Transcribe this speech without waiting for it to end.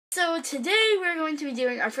So today we're going to be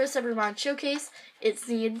doing our first ever mod showcase. It's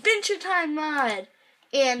the Adventure Time mod.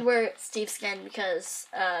 And we're at Steve's skin because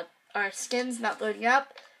our skin's not loading up.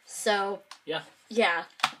 So, yeah.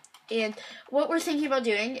 And what we're thinking about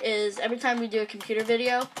doing is every time we do a computer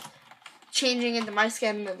video, changing into my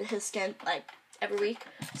skin and his skin, like, every week.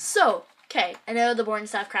 So, okay, I know the boring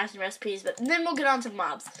stuff, crafting recipes, but then we'll get on to the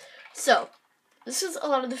mobs. So, this is a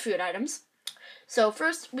lot of the food items. So,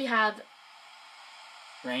 first we have...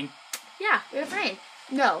 Rain? Yeah, we have rain.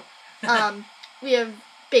 No. We have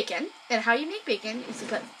bacon. And how you make bacon is you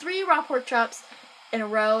put 3 raw pork chops in a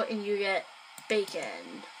row and you get bacon.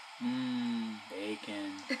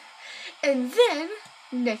 Bacon. And then,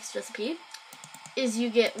 next recipe is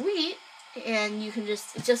you get wheat and you can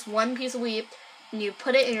it's just one piece of wheat and you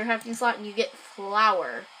put it in your crafting slot and you get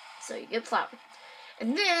flour. So you get flour.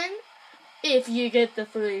 And then, if you get the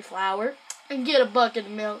free flour and get a bucket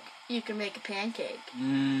of milk, you can make a pancake.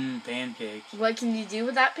 Pancake. What can you do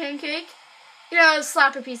with that pancake? You know,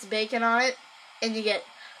 slap a piece of bacon on it, and you get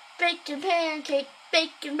bacon pancake,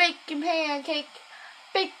 bacon, bacon pancake,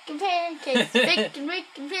 bacon pancakes, bacon,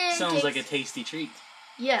 bacon pancakes. Sounds like a tasty treat.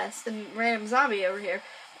 Yes, and random zombie over here.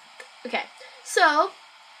 Okay, so,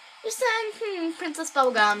 you're saying, Princess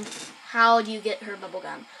Bubblegum, how do you get her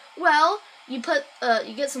bubblegum? Well, you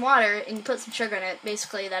get some water, and you put some sugar in it.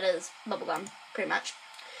 Basically, that is bubblegum, pretty much.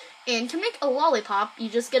 And to make a lollipop, you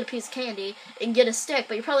just get a piece of candy and get a stick,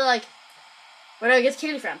 but you're probably like, where do I get the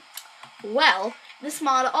candy from? Well, this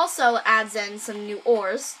mod also adds in some new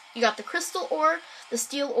ores. You got the crystal ore, the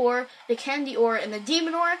steel ore, the candy ore, and the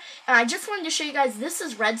demon ore. And I just wanted to show you guys, this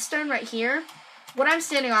is redstone right here. What I'm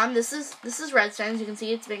standing on, this is redstone, as you can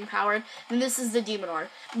see, it's being powered, and this is the demon ore.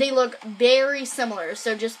 They look very similar,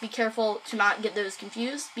 so just be careful to not get those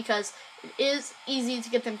confused, because it is easy to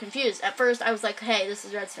get them confused. At first, I was like, hey, this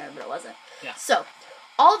is redstone, but it wasn't. Yeah. So,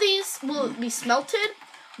 all these will be smelted.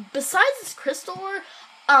 Besides this crystal ore,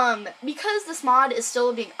 because this mod is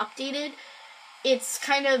still being updated, it's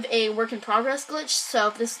kind of a work in progress glitch, so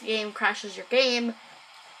if this game crashes your game,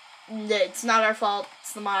 it's not our fault.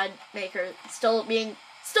 It's the mod maker. It's still being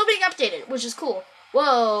updated, which is cool.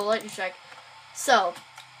 Whoa, lightning strike. So,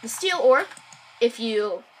 the steel ore, if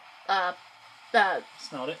you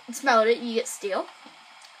smelt it, you get steel.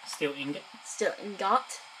 Steel ingot. Steel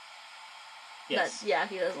ingot. Yes. But, yeah,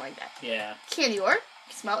 he doesn't like that. Yeah. Candy ore.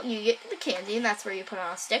 You smell it, and you get the candy, and that's where you put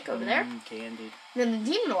on a stick over there. Candy. Then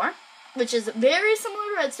the demon ore, which is very similar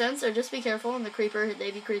to redstone, so just be careful. And the creeper,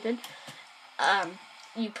 they be creeping.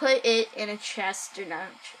 You put it in a chest, or not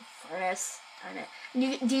a furnace, and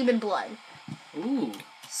you get demon blood. Ooh.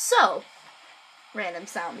 So, random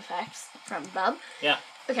sound effects from Bub. Yeah.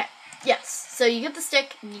 Okay, yes. So you get the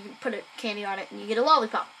stick, and you put a candy on it, and you get a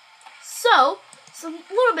lollipop. So, some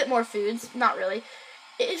little bit more foods, not really.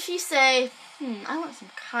 If you say, I want some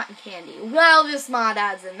cotton candy, well, this mod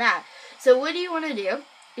adds in that. So what you want to do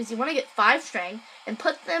is you want to get 5 string and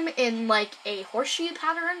put them in like a horseshoe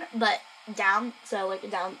pattern, but down, so like a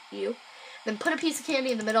down U. Then put a piece of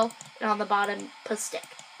candy in the middle, and on the bottom put a stick.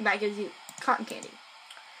 And that gives you cotton candy.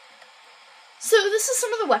 So this is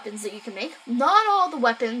some of the weapons that you can make. Not all the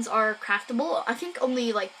weapons are craftable. I think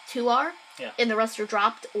only like 2 are. Yeah. And the rest are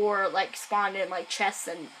dropped or like spawned in like chests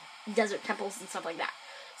and desert temples and stuff like that.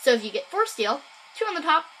 So if you get 4 steel, 2 on the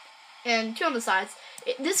top, and 2 on the sides.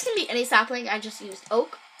 This can be any sapling. I just used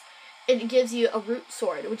oak. And it gives you a root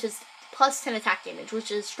sword, which is plus 10 attack damage,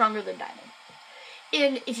 which is stronger than diamond.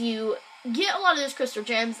 And if you get a lot of those crystal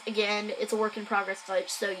gems, again, it's a work in progress glitch,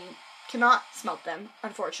 so you cannot smelt them,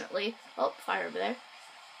 unfortunately. Oh, fire over there.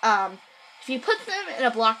 If you put them in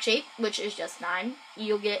a block shape, which is just 9,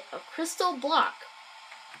 you'll get a crystal block,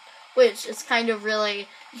 which is kind of really,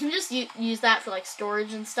 you can just use that for like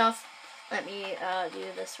storage and stuff. Let me do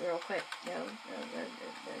this real quick.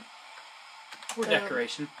 For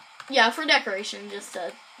decoration. Yeah, for decoration, just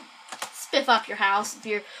to spiff up your house. If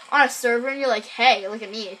you're on a server and you're like, hey, look at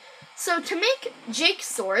me. So to make Jake's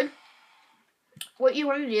sword, what you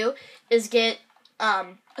want to do is get a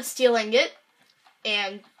steel ingot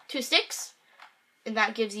and 2 sticks, and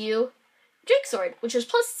that gives you Jake's sword, which is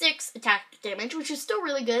plus 6 attack damage, which is still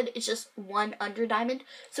really good. It's just 1 under diamond,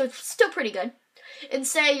 so it's still pretty good. And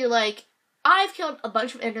say you're like, I've killed a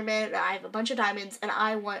bunch of Endermen, and I have a bunch of diamonds, and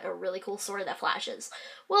I want a really cool sword that flashes.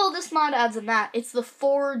 Well, this mod adds in that. It's the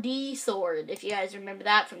 4D sword, if you guys remember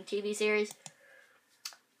that from the TV series.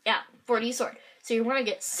 Yeah, 4D sword. So you want to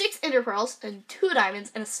get 6 ender pearls, and 2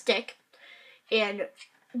 diamonds, and a stick. And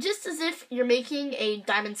just as if you're making a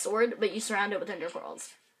diamond sword, but you surround it with ender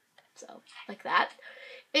pearls. So, like that.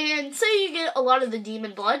 And say you get a lot of the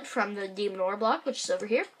demon blood from the demon ore block, which is over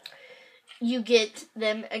here. you get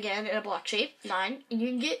them again in a block shape, 9, and you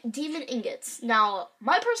can get demon ingots. Now,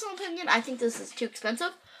 my personal opinion, I think this is too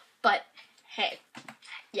expensive, but hey,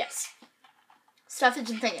 yes. Stuffage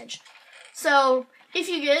and thingage. So, if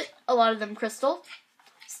you get a lot of them crystals,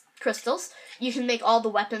 you can make all the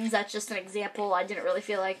weapons. That's just an example. I didn't really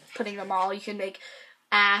feel like putting them all. You can make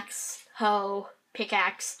axe, hoe,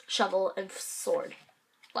 pickaxe, shovel, and sword.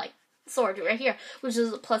 Like, sword right here, which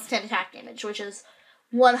is plus 10 attack damage, which is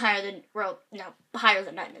higher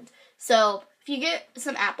than diamond. So, if you get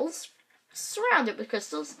some apples, surround it with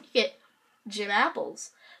crystals, you get gem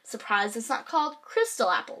apples. Surprised it's not called crystal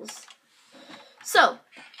apples. So,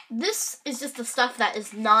 this is just the stuff that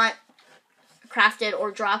is not crafted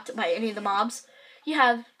or dropped by any of the mobs. You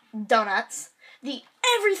have donuts, the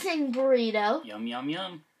everything burrito. Yum, yum,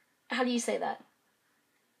 yum. How do you say that?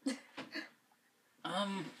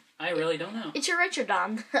 I really don't know. It's your Richard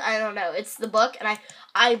Don. I don't know. It's the book, and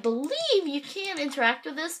I believe you can interact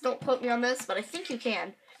with this. Don't quote me on this, but I think you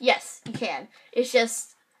can. Yes, you can. It's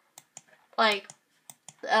just, like,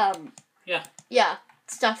 yeah,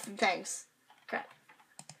 stuff and things. Crap.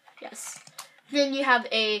 Yes. Then you have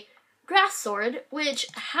a grass sword, which,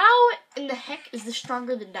 how in the heck is this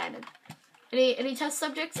stronger than diamond? Any test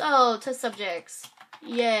subjects? Oh, test subjects.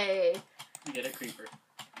 Yay. You get a creeper.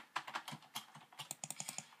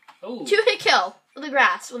 Oh. 2-hit kill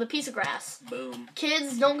with a piece of grass. Boom.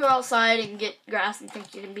 Kids, don't go outside and get grass and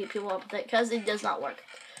think you can beat people up with it, because it does not work.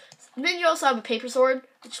 And then you also have a paper sword,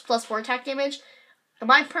 which is plus 4 attack damage. In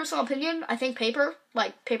my personal opinion, I think paper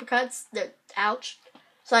cuts, they're ouch.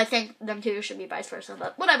 So I think them two should be vice versa,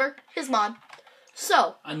 but whatever. His mod.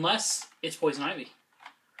 So. Unless it's poison ivy.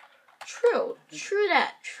 True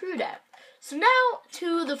that. So now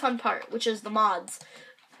to the fun part, which is the mobs,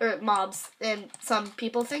 and some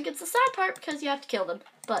people think it's the sad part because you have to kill them,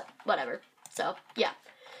 but whatever. So, yeah.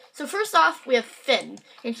 So first off, we have Finn,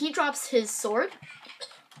 and he drops his sword.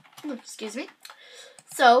 Excuse me.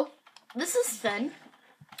 So, this is Finn.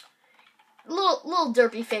 Little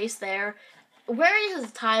derpy face there. Wearing his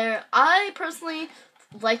attire, I personally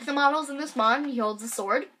like the models in this mod. He holds a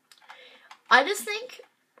sword. I just think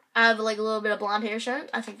I have like a little bit of blonde hair shown.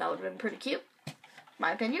 I think that would have been pretty cute.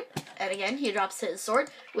 My opinion. And again, he drops his sword,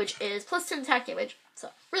 which is plus 10 attack damage. So,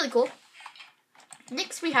 really cool.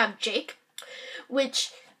 Next, we have Jake,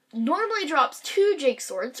 which normally drops 2 Jake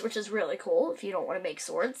swords, which is really cool if you don't want to make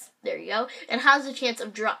swords. There you go. And has a chance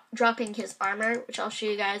of dropping his armor, which I'll show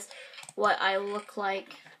you guys what I look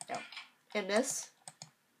like in this.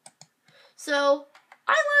 So,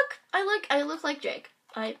 I look like Jake.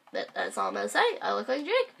 That's all I'm gonna say. I look like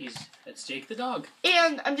Jake. That's Jake the dog.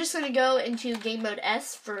 And I'm just gonna go into game mode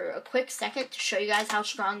S for a quick second to show you guys how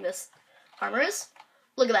strong this armor is.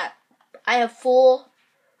 Look at that. I have full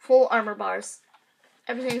armor bars.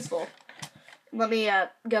 Everything is full. Let me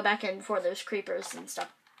go back in before those creepers and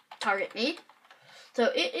stuff target me. So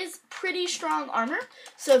it is pretty strong armor.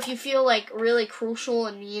 So if you feel like really crucial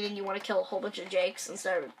and mean and you want to kill a whole bunch of Jakes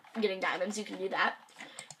instead of getting diamonds, you can do that.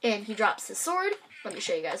 And he drops his sword. Let me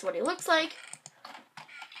show you guys what he looks like.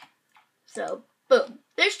 So, boom.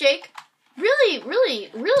 There's Jake. Really, really,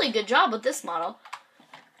 really good job with this model.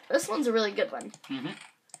 This one's a really good one. Mm-hmm.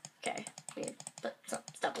 Okay, put some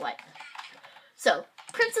stuff away. So,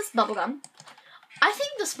 Princess Bubblegum. I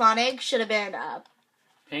think the spawn egg should have been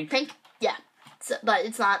pink. Yeah, so, but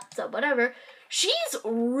it's not, so whatever. She's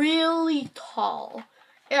really tall.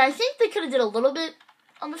 And I think they could have did a little bit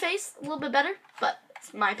on the face, a little bit better, but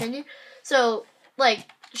it's my opinion. So, like,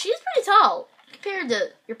 she's pretty tall compared to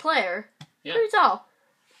your player. Yeah. Pretty tall.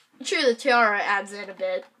 True, the tiara adds in a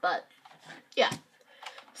bit, but yeah.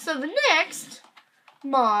 So the next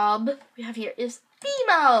mob we have here is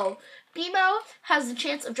Beemo. Beemo has the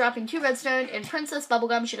chance of dropping 2 redstone, and Princess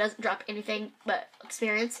Bubblegum, she doesn't drop anything but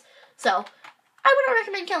experience. So, I wouldn't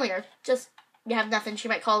recommend killing her. Just, you have nothing, she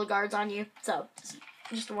might call the guards on you. So,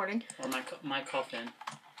 just a warning. Or my coffin.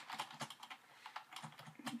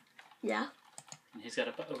 Yeah. And he's got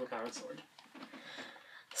an overpowered sword.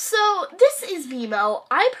 So, this is Beemo.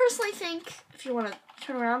 I personally think, if you want to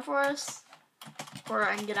turn around for us, or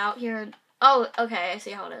I can get out here and... Oh, okay, I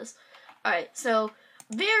see how it is. Alright, so,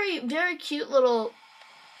 very, very cute little...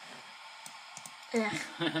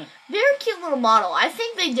 very cute little model. I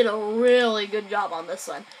think they did a really good job on this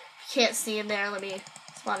one. If you can't see him there, let me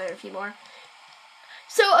spawn in a few more.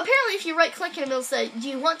 So, apparently, if you right-click him, it'll say, do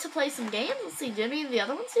you want to play some games? Let's see, did any of the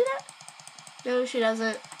other ones do that? No, she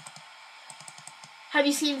doesn't. Have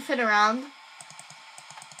you seen Finn around?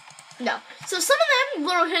 No. So some of them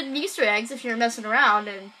little hidden Easter eggs if you're messing around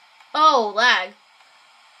and... Oh, lag.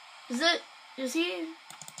 Is he...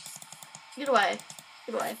 Get away.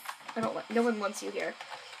 Get away. I don't want. No one wants you here.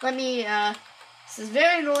 Let me. This is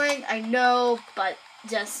very annoying. I know, but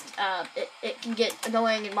just it can get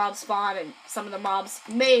annoying in mob spawn, and some of the mobs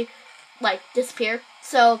may like disappear.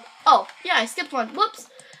 So, oh yeah, I skipped one. Whoops.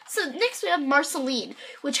 So next we have Marceline,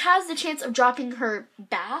 which has the chance of dropping her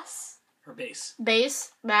Her base.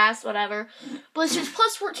 Bass, whatever. But it's just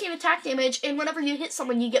plus 14 attack damage, and whenever you hit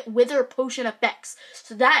someone, you get Wither Potion effects.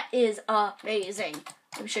 So that is amazing.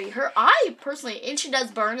 Let me show you her. I personally, and she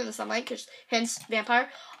does burn in the sunlight, because hence vampire.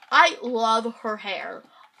 I love her hair.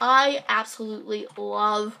 I absolutely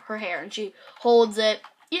love her hair, and she holds it.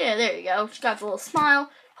 Yeah, there you go. She got the little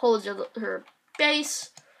smile, holds her base.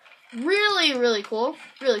 Really, really cool.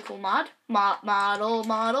 Really cool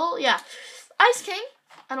model. Yeah. Ice King.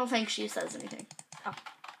 I don't think she says anything.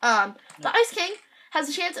 Oh. The Ice King has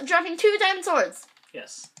a chance of dropping 2 diamond swords.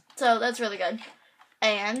 Yes. So that's really good.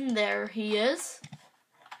 And there he is.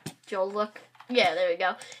 If you'll look. Yeah, there you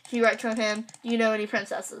go. If you right-click him, you know any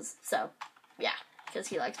princesses. So, yeah. Because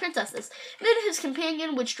he likes princesses. And then his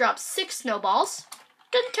companion, which drops 6 snowballs.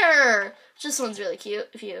 Gunter! This one's really cute.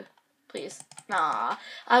 If you... Please. Aw.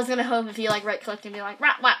 I was gonna hope if you like right click and be like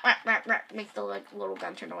rat, make the like little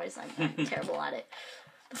Gunter noise. I'm terrible at it.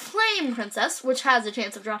 The Flame Princess, which has a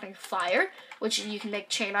chance of dropping fire, which you can make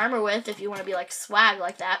chain armor with if you want to be like swag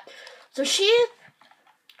like that. So she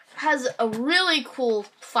has a really cool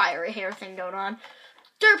fiery hair thing going on.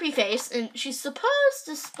 Derpy face, and she's supposed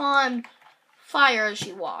to spawn fire as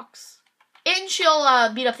she walks. And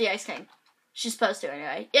she'll beat up the Ice King. She's supposed to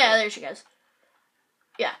anyway. Yeah, there she goes.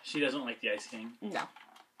 Yeah. She doesn't like the Ice King. No.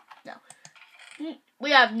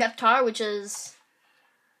 We have Neptar, which is...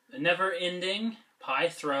 A never-ending,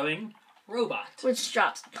 pie-throwing robot. Which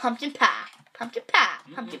drops pumpkin pie. Pumpkin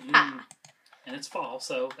pie. And it's fall,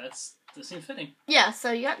 so that seems fitting. Yeah,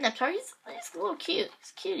 so you got Neptar. He's a little cute.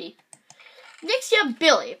 He's a cutie. Next, you have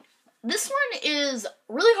Billy. This one is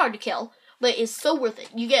really hard to kill, but is so worth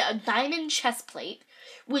it. You get a diamond chest plate,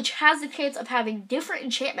 which has the chance of having different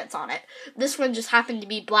enchantments on it. This one just happened to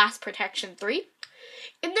be Blast Protection 3.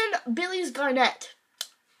 And then Billy's Garnet.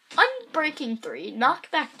 Unbreaking 3,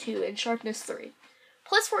 Knockback 2, and Sharpness 3.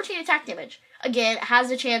 Plus 14 attack damage. Again, it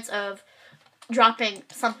has a chance of dropping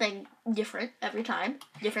something different every time.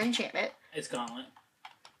 Different enchantment. It's Gauntlet.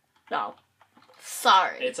 No.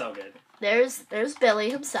 Sorry. It's all good. There's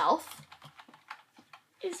Billy himself.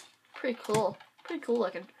 He's pretty cool. Pretty cool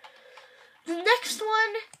looking. The next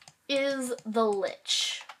one is the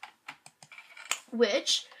Lich,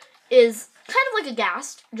 which is kind of like a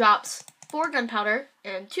Ghast. Drops 4 gunpowder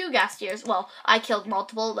and 2 gas tiers. Well, I killed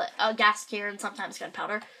multiple, but a gas tier and sometimes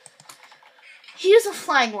gunpowder. He is a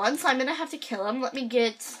flying one, so I'm gonna have to kill him. Let me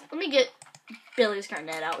get Billy's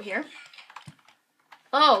Garnet out here.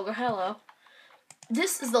 Oh, hello.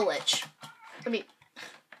 This is the Lich.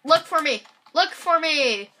 Look for me. Look for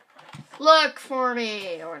me. Look for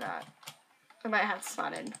me. Or not. I might have to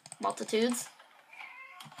spawn in multitudes.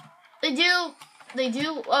 They do.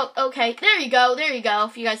 Oh, okay. There you go.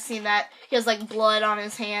 If you guys seen that. He has, like, blood on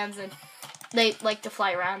his hands, and they like to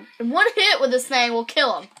fly around. And one hit with this thing will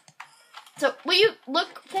kill him. So, will you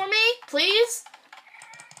look for me, please?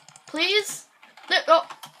 Please? Oh.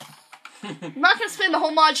 I'm not going to spend the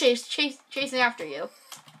whole mod chasing after you.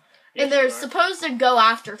 Yes, and they're supposed to go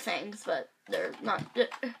after things, but they're not.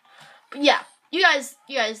 But yeah. You guys,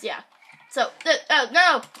 yeah. So,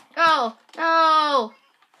 no.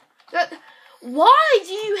 Why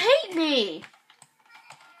do you hate me?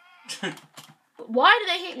 Why do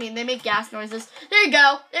they hate me? And they make gas noises. There you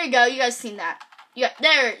go. You guys seen that. Yeah,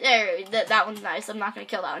 that one's nice. I'm not going to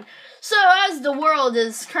kill that one. So, as the world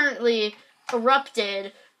is currently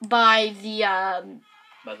erupted by the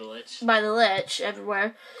Lich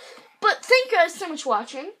everywhere. But thank you guys so much for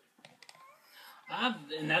watching.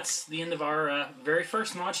 And that's the end of our very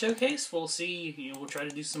first mod showcase. We'll see. We'll try to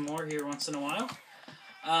do some more here once in a while.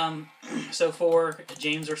 So for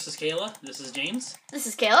James versus Kayla, this is James. This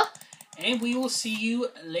is Kayla. And we will see you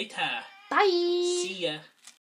later. Bye. See ya.